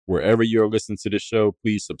Wherever you're listening to the show,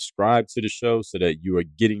 please subscribe to the show so that you are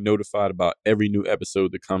getting notified about every new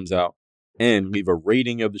episode that comes out, and leave a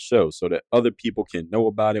rating of the show so that other people can know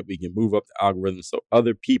about it. We can move up the algorithm so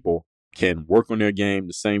other people can work on their game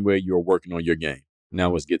the same way you're working on your game.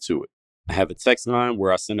 Now let's get to it. I have a text line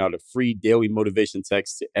where I send out a free daily motivation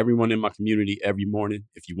text to everyone in my community every morning.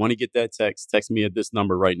 If you want to get that text me at this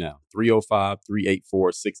number right now,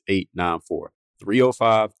 305-384-6894.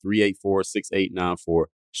 305-384-6894.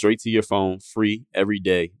 Straight to your phone, free, every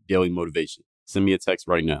day, daily motivation. Send me a text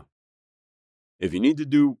right now. If you need to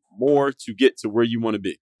do more to get to where you want to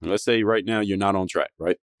be, let's say right now you're not on track,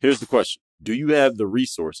 right? Here's the question. Do you have the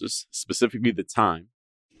resources, specifically the time,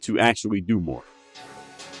 to actually do more?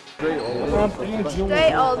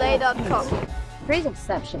 StrayAllDay.com. Pretty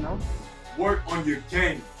exceptional. Work on your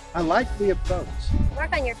game. I like the approach.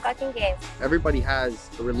 Work on your fucking game. Everybody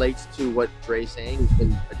relates to what Dre's saying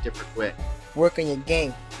in a different way. Work on your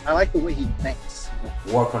game. I like the way he thinks.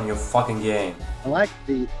 Work on your fucking game. I like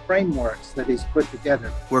the frameworks that he's put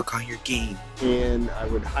together. Work on your game. And I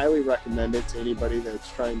would highly recommend it to anybody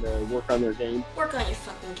that's trying to work on their game. Work on your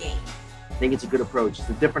fucking game. I think it's a good approach. It's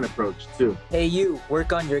a different approach, too. Hey, you,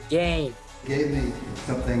 work on your game. Gave me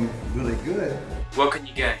something really good. Work on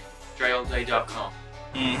your game. StrayAllDay.com.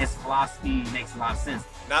 And his philosophy makes a lot of sense.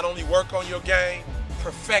 Not only work on your game,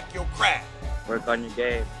 perfect your craft. Work on your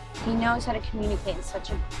game. He knows how to communicate in such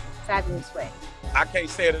a fabulous way. I can't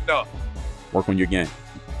say it enough. Work on your game.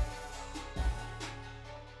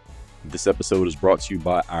 This episode is brought to you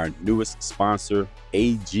by our newest sponsor,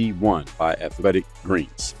 AG1 by Athletic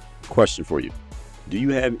Greens. Question for you. Do you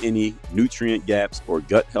have any nutrient gaps or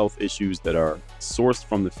gut health issues that are sourced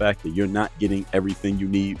from the fact that you're not getting everything you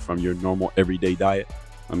need from your normal everyday diet?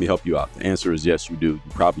 Let me help you out. The answer is yes, you do. You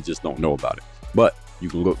probably just don't know about it. But you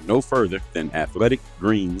can look no further than Athletic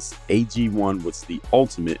Greens AG1, which is the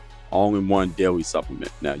ultimate all-in-one daily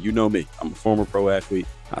supplement. Now, you know me. I'm a former pro athlete.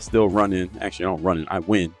 I still run in. Actually, I don't run in. I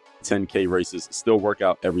win 10K races. Still work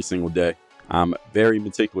out every single day. I'm very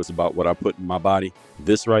meticulous about what I put in my body.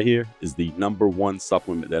 This right here is the number one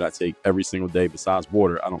supplement that I take every single day. Besides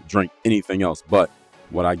water, I don't drink anything else but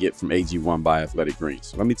what I get from AG1 by Athletic Greens.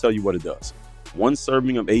 So let me tell you what it does. One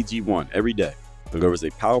serving of AG1 every day delivers a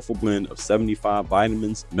powerful blend of 75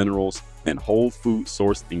 vitamins, minerals, and whole food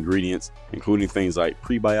sourced ingredients, including things like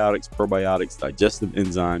prebiotics, probiotics, digestive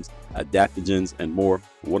enzymes, adaptogens, and more.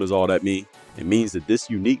 What does all that mean? It means that this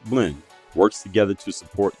unique blend works together to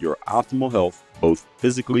support your optimal health, both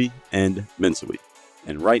physically and mentally.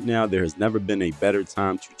 And right now, there has never been a better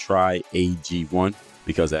time to try AG1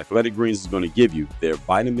 because Athletic Greens is going to give you their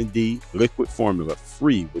vitamin D liquid formula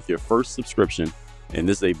free with your first subscription. And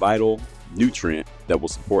this is a vital nutrient that will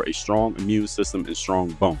support a strong immune system and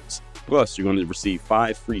strong bones. Plus, you're going to receive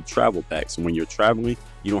 5 free travel packs. So when you're traveling,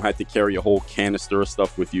 you don't have to carry a whole canister of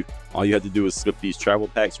stuff with you. All you have to do is slip these travel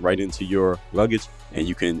packs right into your luggage, and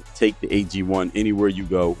you can take the AG1 anywhere you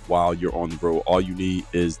go while you're on the road. All you need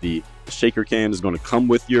is the shaker can is going to come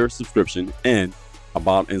with your subscription and a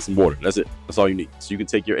bottle and some water. That's it. That's all you need. So you can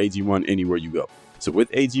take your AG1 anywhere you go. So with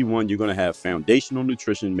AG1, you're going to have foundational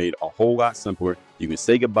nutrition made a whole lot simpler. You can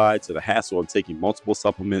say goodbye to the hassle of taking multiple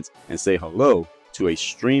supplements and say hello to a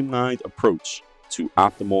streamlined approach to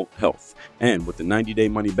optimal health. And with the 90-day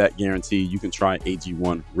money-back guarantee, you can try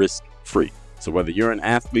AG1 risk-free. So whether you're an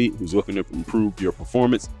athlete who's looking to improve your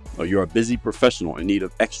performance, or you're a busy professional in need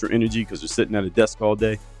of extra energy because you're sitting at a desk all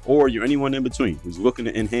day, or you're anyone in between who's looking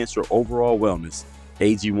to enhance your overall wellness,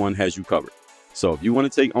 AG1 has you covered. So if you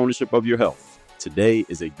want to take ownership of your health, today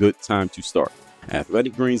is a good time to start.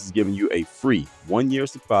 Athletic Greens is giving you a free 1-year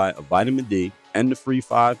supply of vitamin D and the free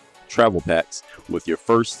 5 travel packs with your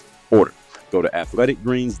first order. Go to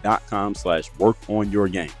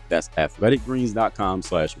athleticgreens.com/work-on-your-game. That's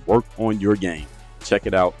athleticgreens.com/work-on-your-game. Check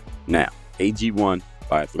it out now. AG1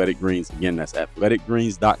 by Athletic Greens. Again, that's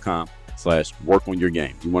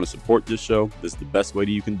athleticgreens.com/work-on-your-game. You want to support this show? This is the best way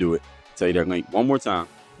that you can do it. I'll tell you that link one more time.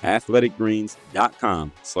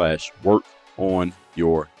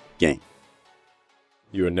 athleticgreens.com/work-on-your-game.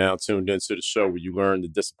 You are now tuned into the show where you learn the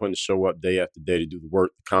discipline to show up day after day, to do the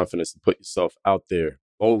work, the confidence to put yourself out there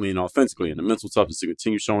boldly and authentically, and the mental toughness to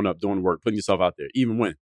continue showing up, doing the work, putting yourself out there, even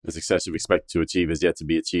when the success you expect to achieve is yet to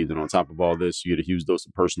be achieved. And on top of all this, you get a huge dose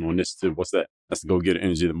of personal initiative. What's that? That's the go-getter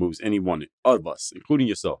energy that moves any one of us, including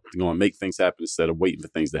yourself, to go and make things happen instead of waiting for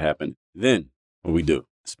things to happen. Then what we do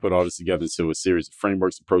is put all this together into a series of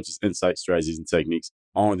frameworks, approaches, insights, strategies, and techniques,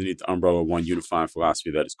 all underneath the umbrella of one unifying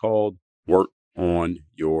philosophy that is called work on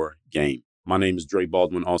your game. My name is Dre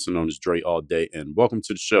Baldwin, also known as Dre All Day, and welcome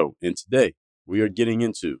to the show. And today we are getting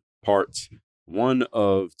into part one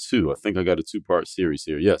of two. I think I got a two-part series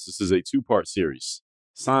here. Yes, this is a two-part series.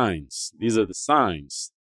 Signs. These are the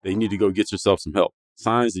signs that you need to go get yourself some help.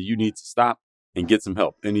 Signs that you need to stop and get some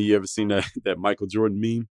help. Any of you ever seen that Michael Jordan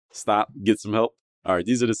meme? Stop, get some help. All right,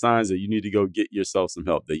 these are the signs that you need to go get yourself some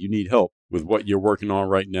help, that you need help with what you're working on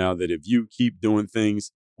right now, that if you keep doing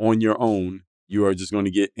things on your own, you are just going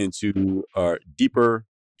to get into deeper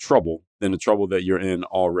trouble than the trouble that you're in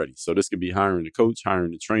already. So this could be hiring a coach,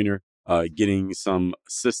 hiring a trainer, getting some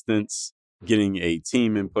assistance, getting a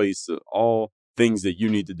team in place, all things that you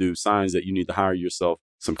need to do, signs that you need to hire yourself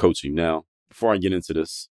some coaching. Now, before I get into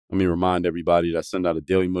this, let me remind everybody that I send out a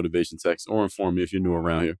daily motivation text, or inform me if you're new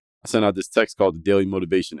around here. I send out this text called the Daily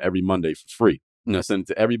Motivation every Monday for free. And I send it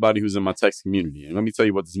to everybody who's in my text community. And let me tell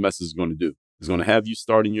you what this message is going to do. It's going to have you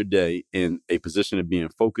starting your day in a position of being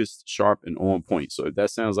focused, sharp, and on point. So if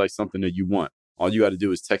that sounds like something that you want, all you got to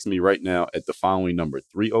do is text me right now at the following number,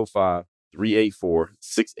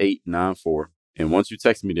 305-384-6894. And once you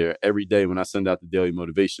text me there, every day when I send out the Daily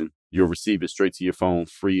Motivation, you'll receive it straight to your phone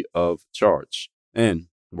free of charge. And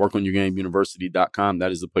WorkOnYourGameUniversity.com.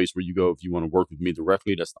 That is the place where you go if you want to work with me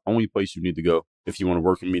directly. That's the only place you need to go if you want to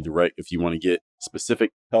work with me direct, if you want to get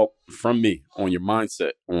specific help from me on your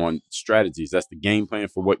mindset, on strategies. That's the game plan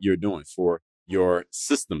for what you're doing, for your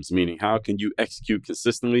systems, meaning how can you execute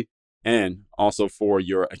consistently, and also for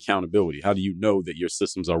your accountability. How do you know that your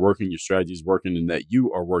systems are working, your strategies working, and that you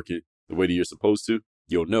are working the way that you're supposed to?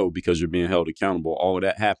 You'll know because you're being held accountable. All of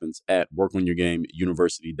that happens at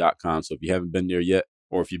WorkOnYourGameUniversity.com. So if you haven't been there yet,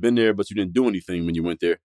 or if you've been there but you didn't do anything when you went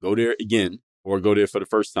there, go there again, or go there for the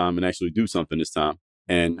first time and actually do something this time.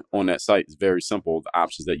 And on that site, it's very simple. The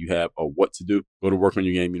options that you have are what to do. Go to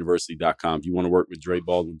WorkOnYourGameUniversity.com. If you want to work with Dre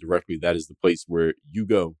Baldwin directly, that is the place where you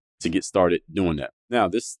go to get started doing that. Now,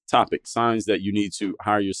 this topic, signs that you need to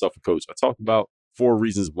hire yourself a coach. I talked about 4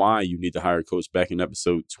 reasons why you need to hire a coach back in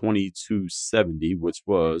episode 2270, which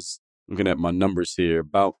was, looking at my numbers here,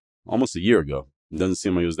 about almost a year ago. It doesn't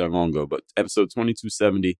seem like it was that long ago, but episode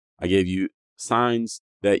 2270, I gave you signs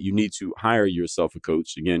that you need to hire yourself a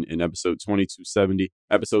coach. Again, in episode 2270,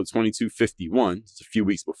 episode 2251, just a few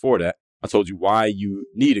weeks before that, I told you why you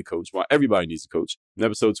need a coach, why everybody needs a coach. In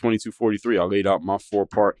episode 2243, I laid out my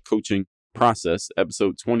 4-part coaching process.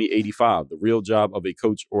 Episode 2085, the real job of a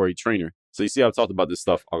coach or a trainer. So you see, I've talked about this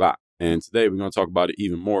stuff a lot. And today we're going to talk about it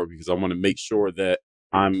even more because I want to make sure that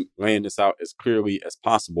I'm laying this out as clearly as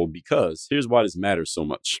possible, because here's why this matters so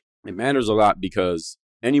much. It matters a lot because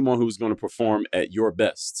anyone who's going to perform at your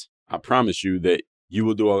best, I promise you that you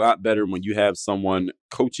will do a lot better when you have someone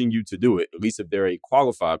coaching you to do it, at least if they're a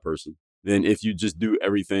qualified person, than if you just do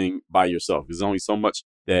everything by yourself. There's only so much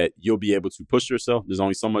that you'll be able to push yourself. There's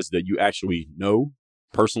only so much that you actually know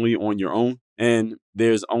personally on your own. And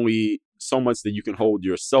there's only so much that you can hold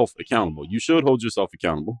yourself accountable. You should hold yourself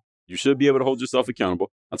accountable. You should be able to hold yourself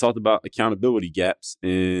accountable. I talked about accountability gaps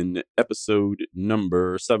in episode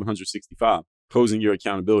number 765, closing your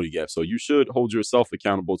accountability gap. So you should hold yourself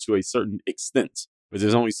accountable to a certain extent, but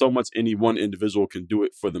there's only so much any one individual can do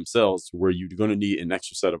it for themselves, where you're going to need an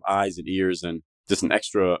extra set of eyes and ears and just an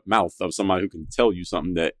extra mouth of somebody who can tell you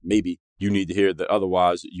something that maybe you need to hear that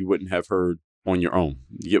otherwise you wouldn't have heard on your own.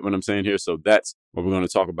 You get what I'm saying here? So that's what we're going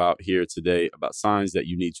to talk about here today, about signs that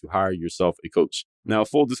you need to hire yourself a coach. Now,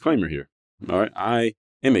 full disclaimer here. All right. I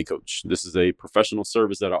am a coach. This is a professional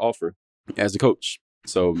service that I offer as a coach.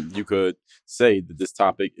 So you could say that this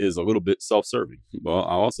topic is a little bit self-serving. Well,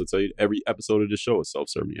 I'll also tell you that every episode of this show is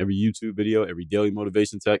self-serving. Every YouTube video, every daily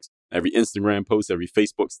motivation text, every Instagram post, every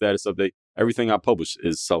Facebook status update, everything I publish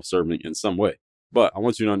is self-serving in some way. But I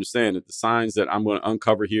want you to understand that the signs that I'm going to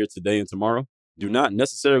uncover here today and tomorrow do not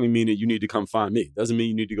necessarily mean that you need to come find me. It doesn't mean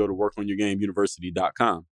you need to go to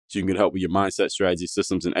WorkOnYourGameUniversity.com so you can get help with your mindset, strategy,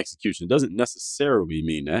 systems, and execution. It doesn't necessarily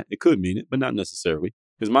mean that. It could mean it, but not necessarily,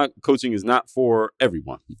 because my coaching is not for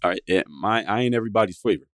everyone. All right, I ain't everybody's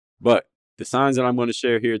flavor. But the signs that I'm going to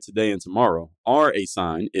share here today and tomorrow are a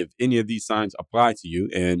sign, if any of these signs apply to you,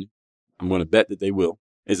 and I'm going to bet that they will,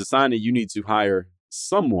 is a sign that you need to hire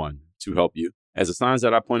someone to help you. As the signs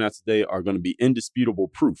that I point out today are going to be indisputable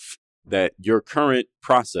proof that your current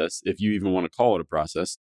process, if you even want to call it a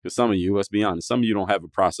process, because some of you, let's be honest, some of you don't have a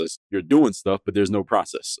process. You're doing stuff, but there's no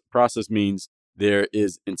process. Process means there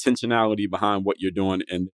is intentionality behind what you're doing,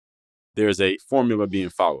 and there's a formula being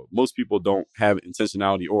followed. Most people don't have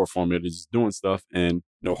intentionality or a formula. They're just doing stuff and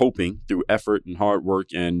hoping through effort and hard work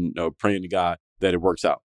and praying to God that it works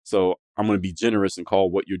out. So I'm going to be generous and call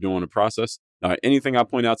what you're doing a process. Anything I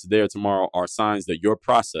point out today or tomorrow are signs that your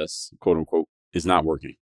process, quote unquote, is not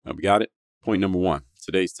working. We got it? Point number 1.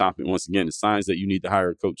 Today's topic, once again, is signs that you need to hire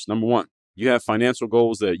a coach. Number 1, you have financial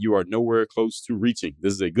goals that you are nowhere close to reaching,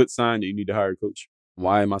 this is a good sign that you need to hire a coach.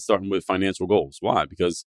 Why am I starting with financial goals? Why?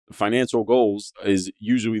 Because financial goals is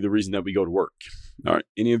usually the reason that we go to work. All right.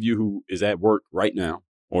 Any of you who is at work right now,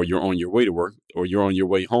 or you're on your way to work, or you're on your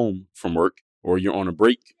way home from work, or you're on a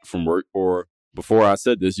break from work, or before I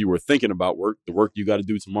said this, you were thinking about work, the work you got to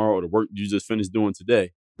do tomorrow, or the work you just finished doing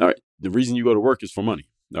today. All right. The reason you go to work is for money.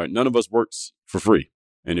 All right. None of us works for free.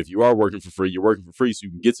 And if you are working for free, you're working for free so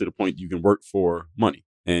you can get to the point you can work for money.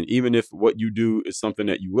 And even if what you do is something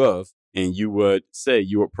that you love and you would say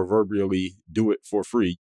you would proverbially do it for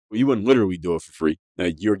free, well, you wouldn't literally do it for free.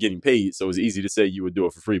 You're getting paid, so it's easy to say you would do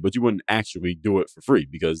it for free, but you wouldn't actually do it for free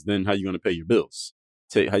because then how are you going to pay your bills?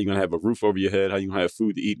 How are you going to have a roof over your head? How are you going to have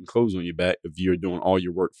food to eat and clothes on your back if you're doing all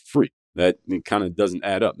your work for free? That kind of doesn't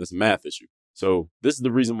add up. That's a math issue. So this is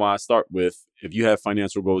the reason why I start with, if you have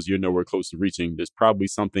financial goals you're nowhere close to reaching, there's probably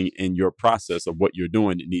something in your process of what you're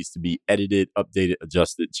doing that needs to be edited, updated,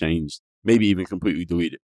 adjusted, changed, maybe even completely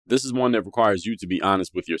deleted. This is one that requires you to be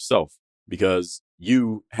honest with yourself because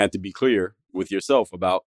you had to be clear with yourself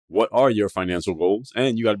about what are your financial goals,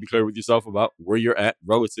 and you got to be clear with yourself about where you're at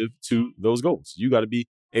relative to those goals. You got to be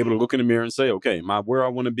able to look in the mirror and say, okay, am I where I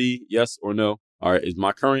want to be? Yes or no? All right, is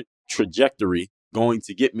my current trajectory going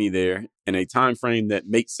to get me there in a time frame that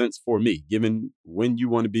makes sense for me, given when you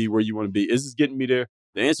want to be, where you want to be? Is this getting me there?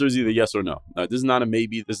 The answer is either yes or no. This is not a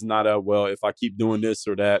maybe. This is not a, well, if I keep doing this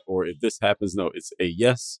or that, or if this happens. No, it's a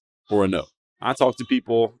yes or a no. I talk to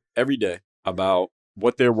people every day about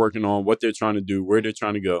what they're working on, what they're trying to do, where they're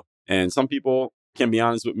trying to go. And some people can be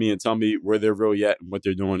honest with me and tell me where they're really at and what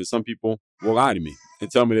they're doing. And some people will lie to me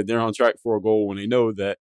and tell me that they're on track for a goal when they know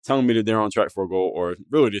that telling me that they're on track for a goal, or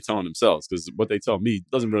really they're telling themselves, because what they tell me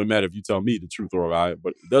doesn't really matter if you tell me the truth or a lie,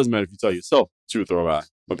 but it does matter if you tell yourself the truth or a lie.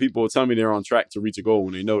 But people will tell me they're on track to reach a goal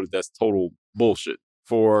when they know that that's total bullshit.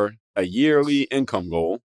 For a yearly income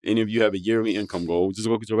goal, any of you have a yearly income goal, just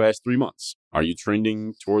look at your last 3 months. Are you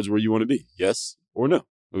trending towards where you want to be? Yes or no?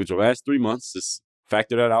 Look at your last 3 months, just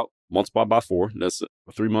factor that out, multiply by 4. That's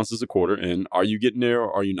 3 months is a quarter. And are you getting there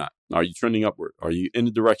or are you not? Are you trending upward? Are you in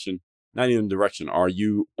the direction? Not even direction. Are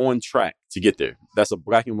you on track to get there? That's a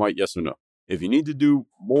black and white yes or no. If you need to do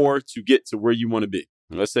more to get to where you want to be,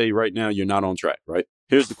 and let's say right now you're not on track, right?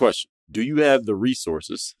 Here's the question. Do you have the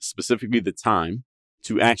resources, specifically the time,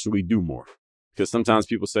 to actually do more? Because sometimes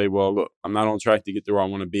people say, well, look, I'm not on track to get to where I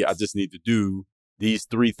want to be. I just need to do these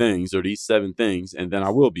 3 things or these 7 things, and then I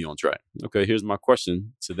will be on track. Okay, here's my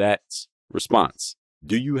question to that response.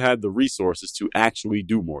 Do you have the resources to actually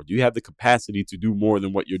do more? Do you have the capacity to do more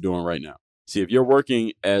than what you're doing right now? See, if you're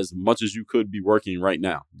working as much as you could be working right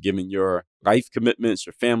now, given your life commitments,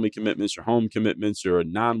 your family commitments, your home commitments, your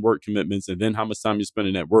non-work commitments, and then how much time you're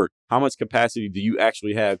spending at work, how much capacity do you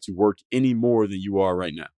actually have to work any more than you are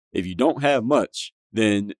right now? If you don't have much,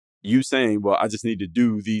 then you saying, well, I just need to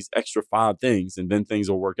do these extra 5 things and then things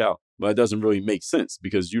will work out. But it doesn't really make sense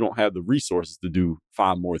because you don't have the resources to do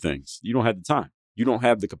 5 more things. You don't have the time. You don't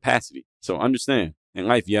have the capacity. So understand, in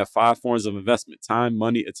life, you have 5 forms of investment: time,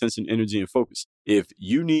 money, attention, energy, and focus. If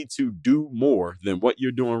you need to do more than what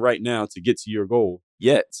you're doing right now to get to your goal,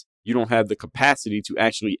 yet you don't have the capacity to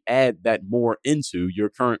actually add that more into your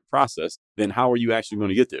current process, then how are you actually going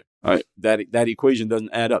to get there? All right, that equation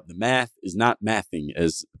doesn't add up. The math is not mathing,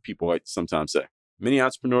 as people like to sometimes say. Many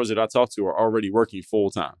entrepreneurs that I talk to are already working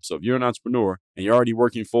full time. So if you're an entrepreneur and you're already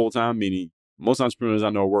working full time, meaning most entrepreneurs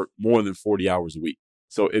I know work more than 40 hours a week.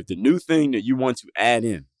 So if the new thing that you want to add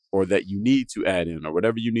in, or that you need to add in, or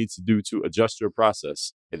whatever you need to do to adjust your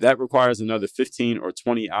process, if that requires another 15 or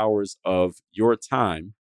 20 hours of your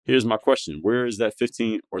time, here's my question. Where is that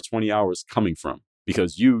 15 or 20 hours coming from?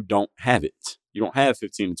 Because you don't have it. You don't have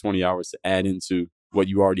 15 to 20 hours to add into what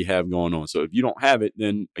you already have going on. So if you don't have it,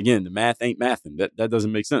 then again, the math ain't mathing. That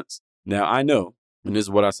doesn't make sense. Now I know, and this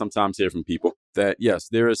is what I sometimes hear from people, that yes,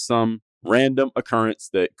 there is some random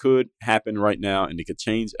occurrence that could happen right now and it could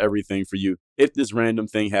change everything for you. If this random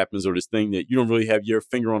thing happens, or this thing that you don't really have your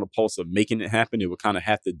finger on the pulse of making it happen, it would kind of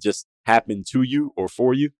have to just happen to you or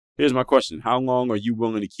for you. Here's my question. How long are you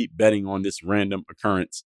willing to keep betting on this random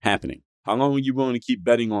occurrence happening? How long are you willing to keep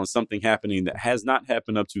betting on something happening that has not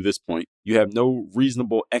happened up to this point? You have no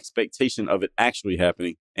reasonable expectation of it actually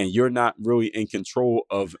happening, and you're not really in control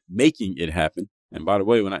of making it happen. And by the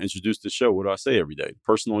way, when I introduce the show, what do I say every day?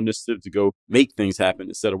 Personal initiative to go make things happen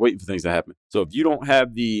instead of waiting for things to happen. So if you don't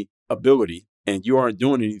have the ability and you aren't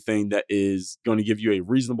doing anything that is going to give you a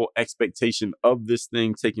reasonable expectation of this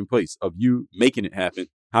thing taking place, of you making it happen,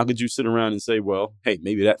 how could you sit around and say, well, hey,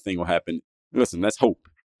 maybe that thing will happen? Listen, that's hope.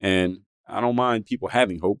 And I don't mind people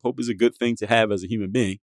having hope. Hope is a good thing to have as a human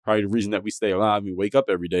being. probably the reason that we stay alive and wake up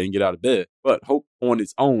every day and get out of bed. But hope on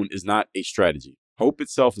its own is not a strategy. Hope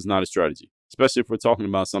itself is not a strategy, especially if we're talking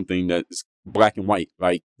about something that is black and white,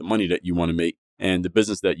 like the money that you want to make and the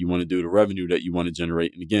business that you want to do, the revenue that you want to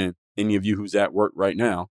generate. And again, any of you who's at work right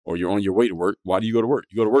now, or you're on your way to work, why do you go to work?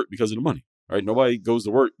 You go to work because of the money, right? Nobody goes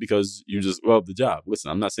to work because you just love the job. Listen,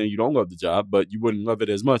 I'm not saying you don't love the job, but you wouldn't love it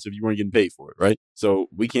as much if you weren't getting paid for it, right? So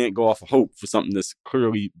we can't go off of hope for something that's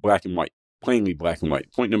clearly black and white, plainly black and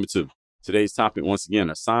white. Point number 2. Today's topic, once again,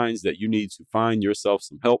 are signs that you need to find yourself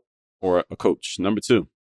some help or a coach. Number 2,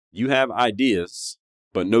 you have ideas,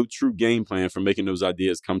 but no true game plan for making those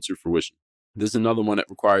ideas come to fruition. This is another one that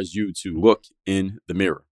requires you to look in the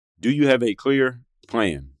mirror. Do you have a clear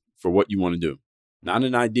plan for what you want to do? Not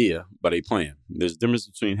an idea, but a plan. There's a difference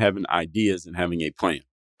between having ideas and having a plan.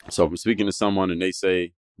 So if I'm speaking to someone and they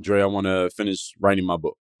say, Dre, I want to finish writing my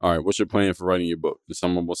book. All right, what's your plan for writing your book? And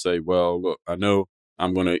someone will say, well, look, I know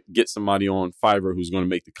I'm going to get somebody on Fiverr who's going to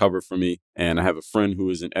make the cover for me. And I have a friend who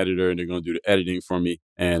is an editor and they're going to do the editing for me.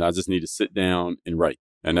 And I just need to sit down and write.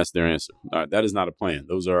 And that's their answer. All right, that is not a plan.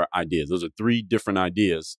 Those are ideas. Those are 3 different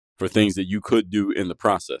ideas for things that you could do in the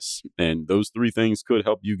process. And those 3 things could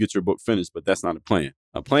help you get your book finished, but that's not a plan.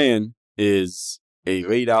 A plan is a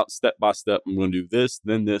laid out step-by-step. I'm going to do this,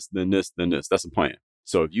 then this, then this, then this. That's a plan.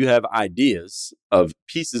 So if you have ideas of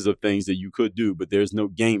pieces of things that you could do, but there's no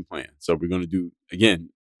game plan. So we're going to do, again,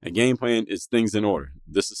 a game plan is things in order.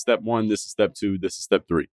 This is step 1, this is step 2, this is step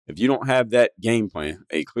 3. If you don't have that game plan,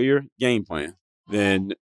 a clear game plan,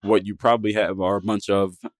 then what you probably have are a bunch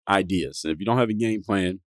of ideas. And if you don't have a game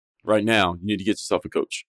plan right now, you need to get yourself a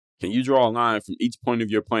coach. Can you draw a line from each point of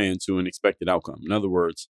your plan to an expected outcome? In other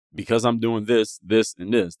words, because I'm doing this, this,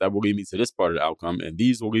 and this, that will lead me to this part of the outcome, and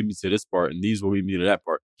these will lead me to this part, and these will lead me to that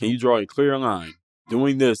part. Can you draw a clear line?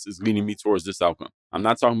 Doing this is leading me towards this outcome. I'm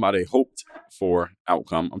not talking about a hoped for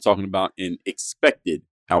outcome. I'm talking about an expected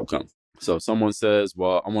outcome. So if someone says,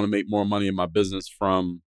 well, I want to make more money in my business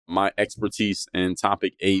from my expertise in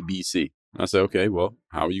topic A, B, C. And I say, okay, well,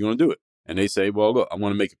 how are you going to do it? And they say, well, look, I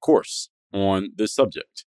want to make a course on this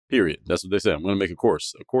subject, period. That's what they say. I'm going to make a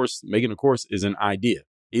course. Making a course is an idea.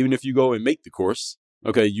 Even if you go and make the course,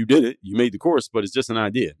 okay, you did it, you made the course, but it's just an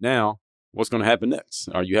idea. Now, what's going to happen next?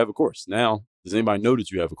 You have a course. Now, does anybody know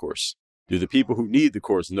that you have a course? Do the people who need the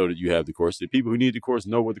course know that you have the course? Do the people who need the course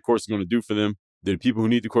know what the course is going to do for them? Do the people who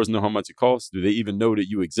need the course know how much it costs? Do they even know that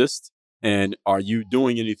you exist? And are you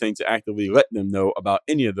doing anything to actively let them know about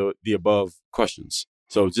any of the above questions?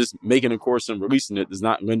 So just making a course and releasing it does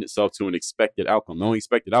not lend itself to an expected outcome. The only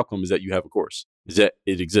expected outcome is that you have a course, is that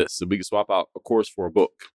it exists. So we can swap out a course for a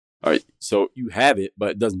book. All right. So you have it, but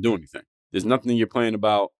it doesn't do anything. There's nothing in your plan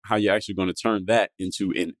about how you're actually going to turn that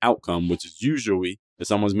into an outcome, which is usually if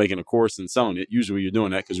someone's making a course and selling it, usually you're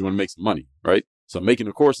doing that because you want to make some money, right? So making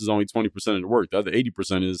a course is only 20% of the work. The other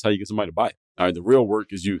 80% is how you get somebody to buy it. All right. The real work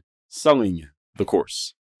is you selling the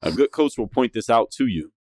course. A good coach will point this out to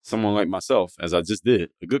you. Someone like myself, as I just did,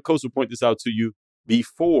 a good coach will point this out to you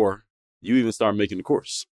before you even start making the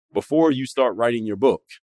course, before you start writing your book,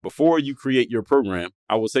 before you create your program.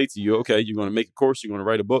 I will say to you, okay, you're going to make a course, you're going to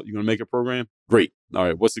write a book, you're going to make a program. Great. All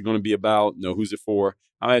right. What's it going to be about? Who's it for?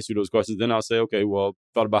 I'll ask you those questions. Then I'll say, okay, well,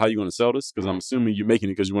 thought about how you're going to sell this? Because I'm assuming you're making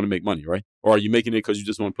it because you want to make money, right? Or are you making it because you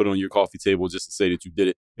just want to put it on your coffee table just to say that you did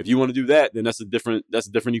it? If you want to do that, then that's a different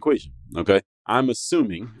equation. Okay. I'm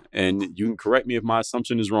assuming, and you can correct me if my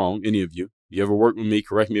assumption is wrong, any of you. If you ever work with me,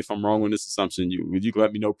 correct me if I'm wrong on this assumption. You can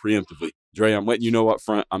let me know preemptively. Dre, I'm letting you know up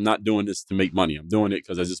front, I'm not doing this to make money. I'm doing it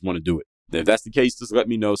because I just want to do it. If that's the case, just let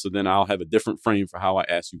me know. So then I'll have a different frame for how I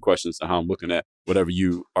ask you questions and how I'm looking at whatever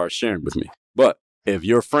you are sharing with me. But if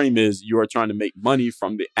your frame is you are trying to make money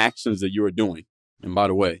from the actions that you are doing, and by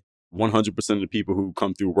the way, 100% of the people who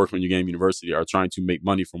come through Work on Your Game University are trying to make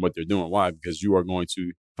money from what they're doing. Why? Because you are going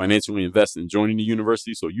to financially invest in joining the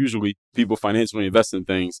university. So usually people financially invest in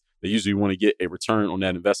things, they usually want to get a return on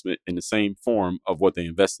that investment in the same form of what they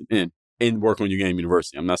invested in Work on Your Game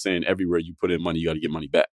University. I'm not saying everywhere you put in money, you got to get money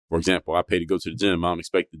back. For example, I pay to go to the gym. I don't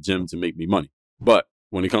expect the gym to make me money. But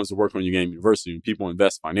when it comes to Work on Your Game University, when people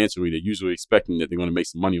invest financially, they're usually expecting that they're going to make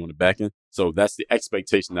some money on the back end. So that's the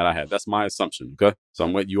expectation that I have. That's my assumption. Okay. So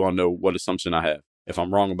I'm letting you all know what assumption I have. If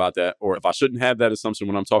I'm wrong about that, or if I shouldn't have that assumption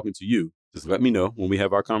when I'm talking to you, just let me know when we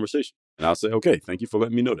have our conversation. And I'll say, okay, thank you for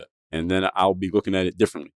letting me know that. And then I'll be looking at it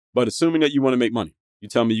differently. But assuming that you want to make money, you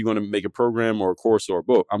tell me you're going to make a program or a course or a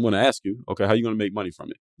book, I'm going to ask you, okay, how are you going to make money from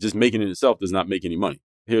it? Just making it itself does not make any money.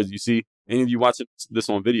 Here, you see, any of you watching this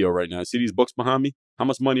on video right now, see these books behind me? How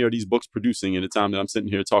much money are these books producing in the time that I'm sitting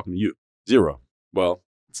here talking to you? Zero. Well,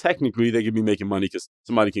 technically, they could be making money because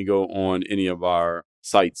somebody can go on any of our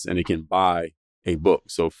sites and they can buy a book.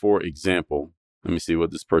 So for example, let me see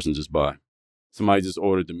what this person just bought. Somebody just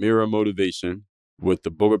ordered the Mirror Motivation with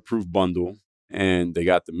the Bulletproof bundle, and they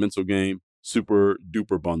got the Mental Game Super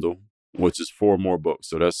Duper bundle, which is 4 more books.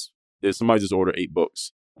 So somebody just ordered 8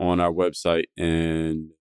 books on our website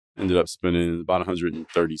and ended up spending about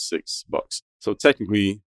 $136. So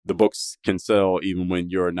technically, the books can sell even when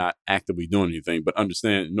you're not actively doing anything. But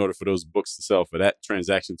understand, in order for those books to sell, for that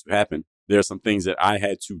transaction to happen, there are some things that I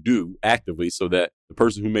had to do actively so that the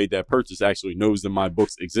person who made that purchase actually knows that my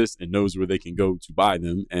books exist and knows where they can go to buy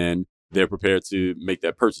them, and they're prepared to make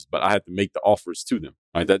that purchase. But I have to make the offers to them.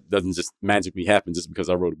 Right? That doesn't just magically happen just because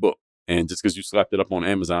I wrote a book. And just because you slapped it up on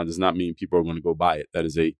Amazon does not mean people are going to go buy it.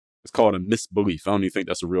 It's called a misbelief. I don't even think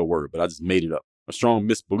that's a real word, but I just made it up. A strong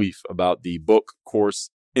misbelief about the book, course,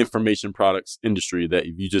 information products industry, that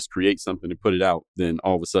if you just create something and put it out, then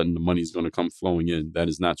all of a sudden the money is going to come flowing in. That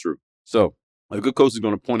is not true. So a good coach is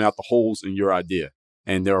going to point out the holes in your idea.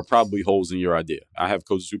 And there are probably holes in your idea. I have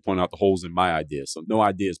coaches who point out the holes in my idea. So no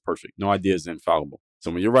idea is perfect. No idea is infallible.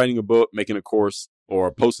 So when you're writing a book, making a course, or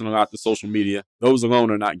posting a lot to social media, those alone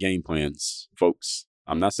are not game plans, folks.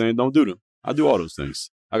 I'm not saying don't do them. I do all those things.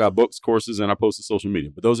 I got books, courses, and I post to social media.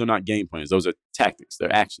 But those are not game plans. Those are tactics.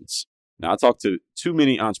 They're actions. Now, I talk to too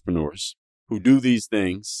many entrepreneurs who do these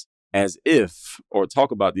things as if, or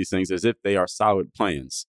talk about these things as if they are solid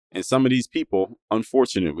plans. And some of these people,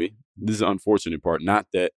 unfortunately, this is the unfortunate part, not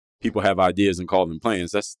that people have ideas and call them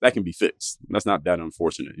plans. That can be fixed. That's not that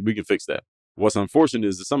unfortunate. We can fix that. What's unfortunate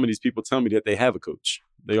is that some of these people tell me that they have a coach.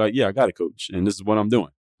 They're like, yeah, I got a coach, and this is what I'm doing.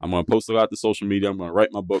 I'm going to post it out to social media. I'm going to write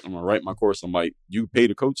my book. I'm going to write my course. I'm like, you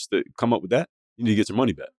paid a coach to come up with that? You need to get your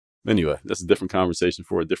money back. Anyway, that's a different conversation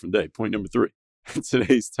for a different day. Point number 3.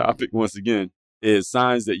 Today's topic, once again, is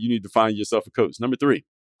signs that you need to find yourself a coach. Number 3,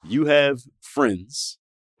 you have friends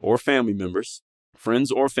or family members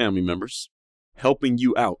helping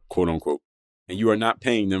you out, quote unquote, and you are not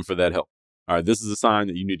paying them for that help. All right, this is a sign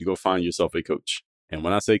that you need to go find yourself a coach. And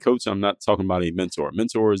when I say coach, I'm not talking about a mentor.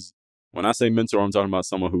 When I say mentor, I'm talking about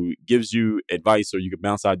someone who gives you advice or you can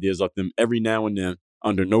bounce ideas off them every now and then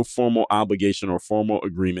under no formal obligation or formal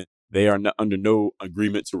agreement. They are under no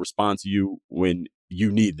agreement to respond to you when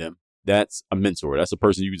you need them. That's a mentor. That's a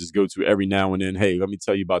person you can just go to every now and then. Hey, let me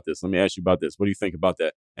tell you about this. Let me ask you about this. What do you think about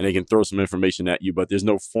that? And they can throw some information at you, but there's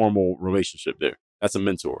no formal relationship there. That's a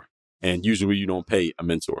mentor. And usually you don't pay a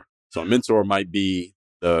mentor. So a mentor might be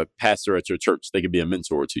the pastor at your church. They could be a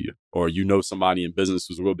mentor to you. Or you know somebody in business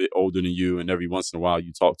who's a little bit older than you, and every once in a while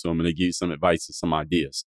you talk to them and they give you some advice and some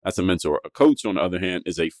ideas. That's a mentor. A coach, on the other hand,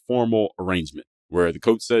 is a formal arrangement where the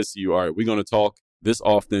coach says to you, all right, we're going to talk this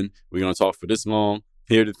often. We're going to talk for this long.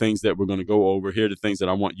 Here are the things that we're going to go over. Here are the things that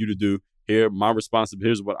I want you to do. Here, my responsibility.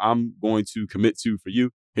 Here's what I'm going to commit to for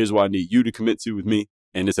you. Here's what I need you to commit to with me.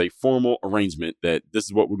 And it's a formal arrangement that this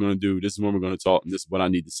is what we're going to do. This is when we're going to talk. And this is what I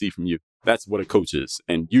need to see from you. That's what a coach is.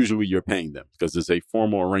 And usually you're paying them because it's a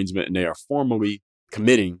formal arrangement and they are formally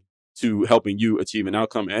committing to helping you achieve an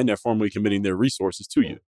outcome, and they're formally committing their resources to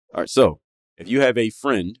you. All right. So if you have a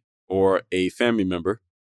friend or a family member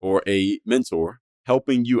or a mentor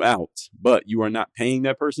helping you out, but you are not paying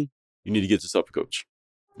that person, you need to get yourself a coach.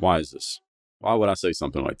 Why is this? Why would I say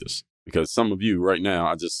something like this? Because some of you right now,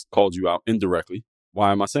 I just called you out indirectly.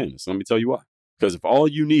 Why am I saying this? Let me tell you why. Because if all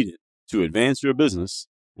you needed to advance your business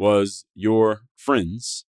was your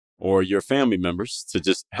friends or your family members to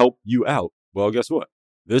just help you out, well, guess what?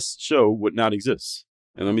 This show would not exist.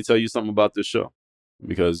 And let me tell you something about this show.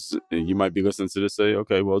 Because you might be listening to this, say,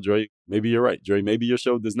 okay, well, Dre, maybe you're right. Dre, maybe your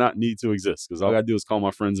show does not need to exist because all I got to do is call my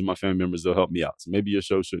friends and my family members. They'll help me out. So maybe your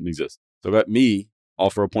show shouldn't exist. So let me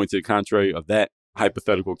offer a point to the contrary of that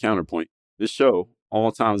hypothetical counterpoint. This show,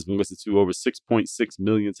 all time, has been listened to over 6.6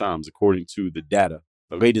 million times, according to the data,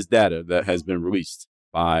 the latest data that has been released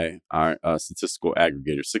by our statistical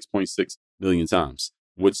aggregator, 6.6 million times,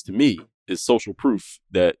 which to me is social proof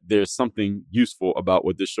that there's something useful about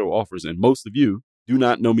what this show offers. And most of you do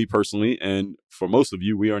not know me personally, and for most of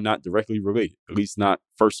you, we are not directly related, at least not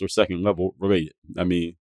first or second level related. I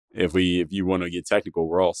mean, if you want to get technical,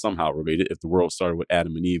 we're all somehow related. If the world started with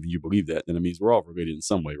Adam and Eve and you believe that, then it means we're all related in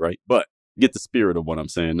some way, right? But get the spirit of what I'm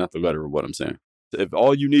saying, not the letter of what I'm saying. If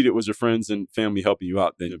all you needed was your friends and family helping you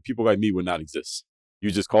out, then people like me would not exist.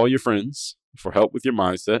 You just call your friends for help with your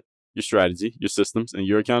mindset, your strategy, your systems, and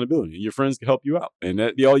your accountability. And your friends can help you out. And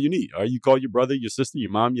that'd be all you need. Or you call your brother, your sister,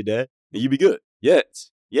 your mom, your dad, and you be good. Yet,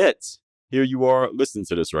 here you are listening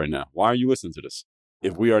to this right now. Why are you listening to this?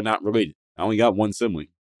 If we are not related, I only got one sibling.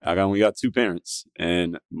 I only got 2 parents,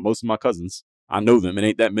 and most of my cousins, I know them. It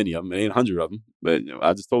ain't that many of them. It ain't 100 of them. But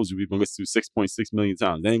I just told you we've been listened to 6.6 million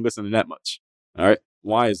times. They ain't listening that much. All right.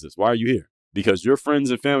 Why is this? Why are you here? because your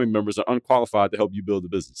friends and family members are unqualified to help you build a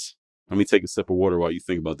business. Let me take a sip of water while you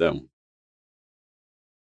think about that one.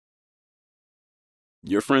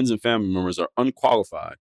 Your friends and family members are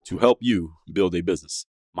unqualified to help you build a business.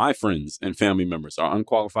 My friends and family members are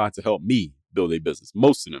unqualified to help me build a business.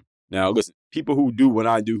 Most of them. Now, listen, people who do what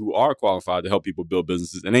I do who are qualified to help people build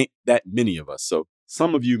businesses, and ain't that many of us. So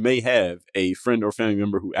some of you may have a friend or family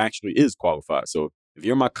member who actually is qualified. So if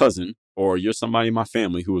you're my cousin or you're somebody in my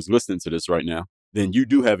family who is listening to this right now, then you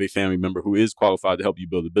do have a family member who is qualified to help you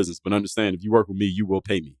build a business. But understand, if you work with me, you will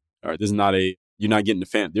pay me. All right. This is not you're not getting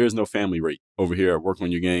there is no family rate over here at Work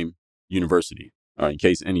on Your Game University. All right. In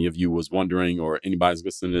case any of you was wondering or anybody's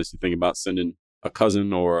listening to this, you're thinking about sending a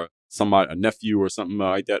cousin or a nephew or something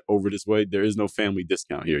like that over this way, there is no family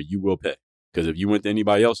discount here. You will pay. Because if you went to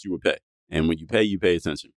anybody else, you would pay. And when you pay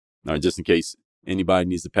attention. All right. Just in case anybody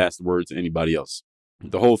needs to pass the word to anybody else.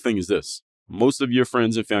 The whole thing is this. Most of your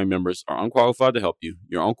friends and family members are unqualified to help you.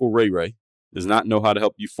 Your Uncle Ray does not know how to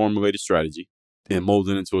help you formulate a strategy and mold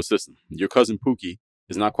it into a system. Your cousin Pookie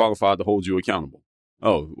is not qualified to hold you accountable.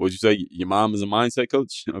 Oh, what'd you say? Your mom is a mindset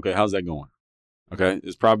coach? Okay, how's that going? Okay,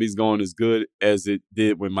 it's probably going as good as it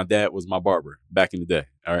did when my dad was my barber back in the day.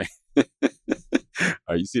 All right. All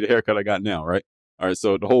right, you see the haircut I got now, right? All right,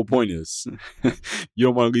 so the whole point is you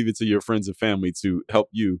don't want to leave it to your friends and family to help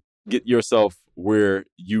you get yourself where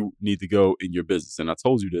you need to go in your business. And I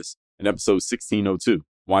told you this in episode 1602,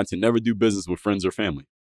 why to never do business with friends or family.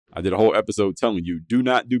 I did a whole episode telling you, do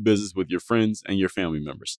not do business with your friends and your family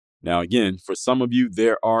members. Now, again, for some of you,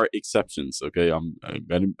 there are exceptions. Okay, I'm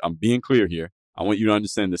being clear here. I want you to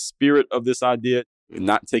understand the spirit of this idea and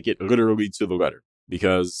not take it literally to the letter.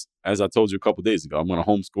 Because as I told you a couple of days ago, I'm going to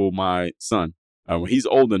homeschool my son. When he's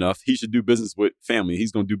old enough, he should do business with family.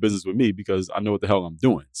 He's going to do business with me because I know what the hell I'm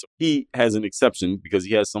doing. So he has an exception because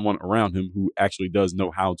he has someone around him who actually does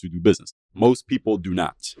know how to do business. Most people do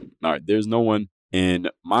not. All right. There's no one in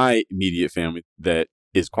my immediate family that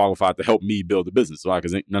is qualified to help me build a business. Why?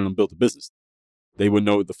 Because none of them built a business. They would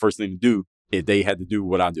know the first thing to do if they had to do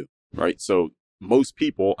what I do. Right. So most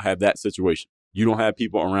people have that situation. You don't have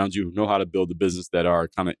people around you who know how to build a business that are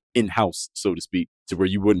kind of in-house, so to speak, to where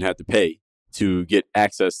you wouldn't have to pay to get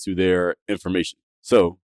access to their information.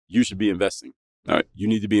 So you should be investing. All right. You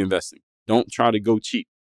need to be investing. Don't try to go cheap.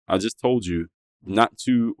 I just told you not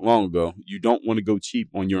too long ago, you don't want to go cheap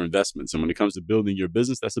on your investments. And when it comes to building your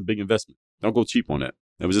business, that's a big investment. Don't go cheap on that.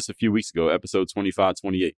 That was just a few weeks ago, episode 25,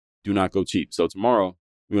 28. Do not go cheap. So tomorrow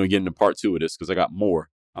we're going to get into part 2 of this because I got more.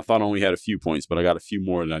 I thought I only had a few points, but I got a few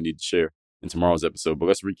more that I need to share in tomorrow's episode. But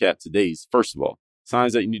let's recap today's. First of all,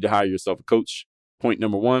 signs that you need to hire yourself a coach. Point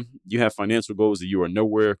number 1, you have financial goals that you are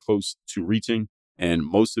nowhere close to reaching. And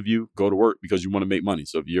most of you go to work because you want to make money.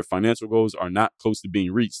 So if your financial goals are not close to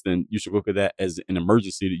being reached, then you should look at that as an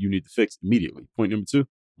emergency that you need to fix immediately. Point number 2,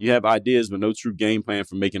 you have ideas, but no true game plan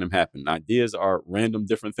for making them happen. Ideas are random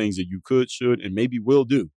different things that you could, should, and maybe will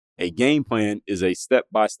do. A game plan is a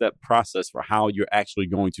step-by-step process for how you're actually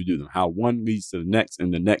going to do them, how one leads to the next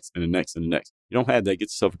and the next and the next and the next. You don't have that.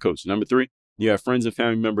 Get yourself a coach. Number 3, you have friends and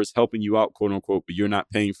family members helping you out, quote unquote, but you're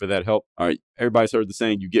not paying for that help. All right. Everybody's heard the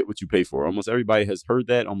saying, you get what you pay for. Almost everybody has heard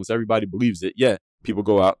that. Almost everybody believes it. Yeah. People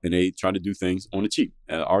go out and they try to do things on the cheap.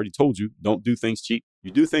 I already told you, don't do things cheap.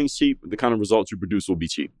 You do things cheap, the kind of results you produce will be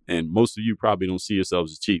cheap. And most of you probably don't see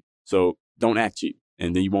yourselves as cheap. So don't act cheap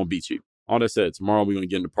and then you won't be cheap. All that said, tomorrow we're going to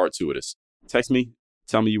get into part 2 of this. Text me.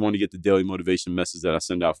 Tell me you want to get the daily motivation message that I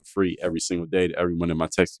send out for free every single day to everyone in my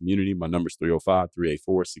text community. My number is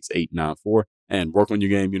 305-384-6894 and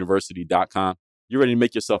workonyourgameuniversity.com. You're ready to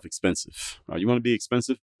make yourself expensive. You want to be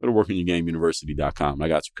expensive? Go to workonyourgameuniversity.com. I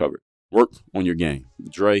got you covered. Work on your game.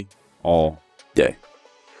 Dre all day.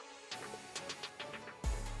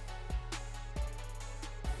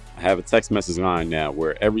 I have a text message line now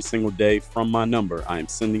where every single day from my number, I am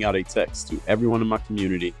sending out a text to everyone in my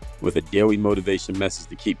community with a daily motivation message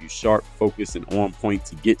to keep you sharp, focused, and on point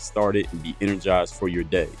to get started and be energized for your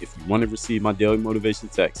day. If you want to receive my daily motivation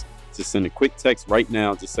text, just send a quick text right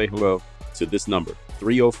now to say hello to this number,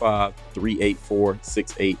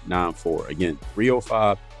 305-384-6894. Again,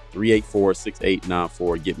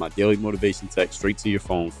 305-384-6894. Get my daily motivation text straight to your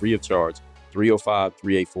phone, free of charge,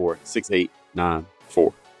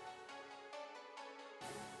 305-384-6894.